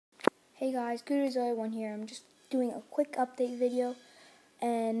Hey guys, GoodResult1 here. I'm just doing a quick update video,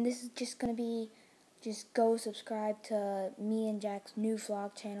 and this is just gonna be go subscribe to me and Jack's new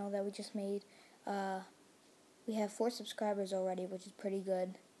vlog channel that we just made. We have 4 subscribers already, which is pretty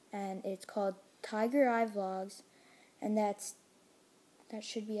good, and it's called TigerEyeVlogs, and that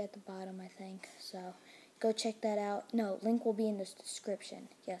should be at the bottom, I think. So go check that out. No, link will be in the description.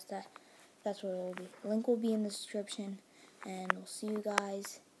 Yes, that's what it will be. Link will be in the description, and we'll see you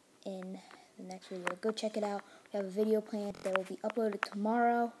guys in the next video. Go check it out. We have a video planned that will be uploaded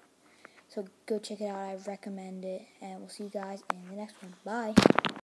tomorrow, so go check it out. I recommend it, and we'll see you guys in the next one. Bye.